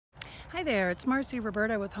Hi there, it's Marcy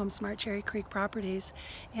Ruberto with HomeSmart Cherry Creek Properties,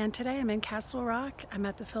 and today I'm in Castle Rock. I'm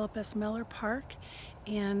at the Philip S. Miller Park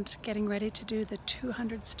and getting ready to do the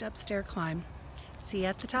 200-step stair climb. See you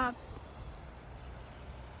at the top.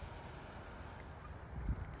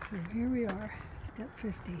 So here we are, step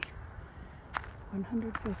 50.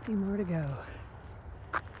 150 more to go.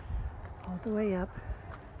 All the way up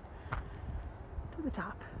to the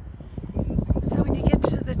top. So when you get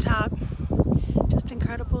to the top, just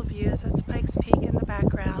incredible views. That's Pikes Peak in the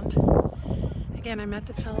background. Again, I'm at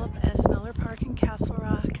the Philip S. Miller Park in Castle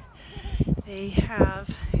Rock. They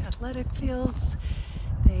have athletic fields,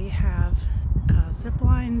 they have zip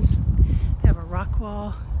lines, they have a rock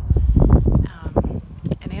wall,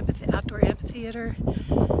 an outdoor amphitheater,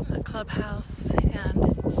 a clubhouse, and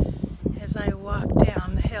as I walk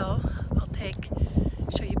down the hill, I'll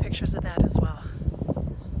show you pictures of that as well.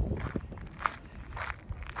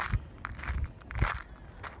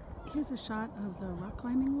 Here's a shot of the rock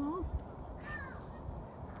climbing wall,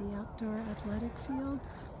 the outdoor athletic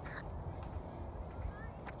fields,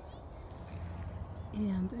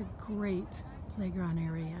 and a great playground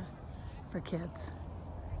area for kids.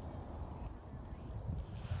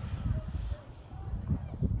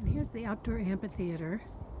 And here's the outdoor amphitheater.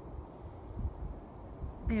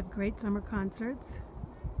 They have great summer concerts.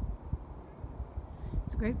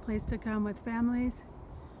 It's a great place to come with families,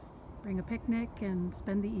 bring a picnic, and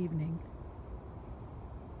spend the evening.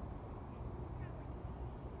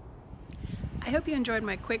 I hope you enjoyed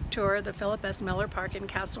my quick tour of the Philip S. Miller Park in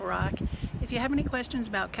Castle Rock. If you have any questions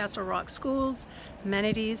about Castle Rock schools,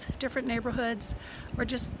 amenities, different neighborhoods, or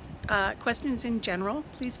just questions in general,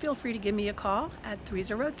 please feel free to give me a call at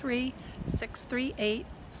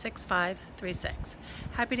 303-638-6536.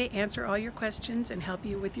 Happy to answer all your questions and help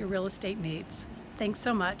you with your real estate needs. Thanks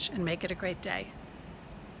so much, and make it a great day.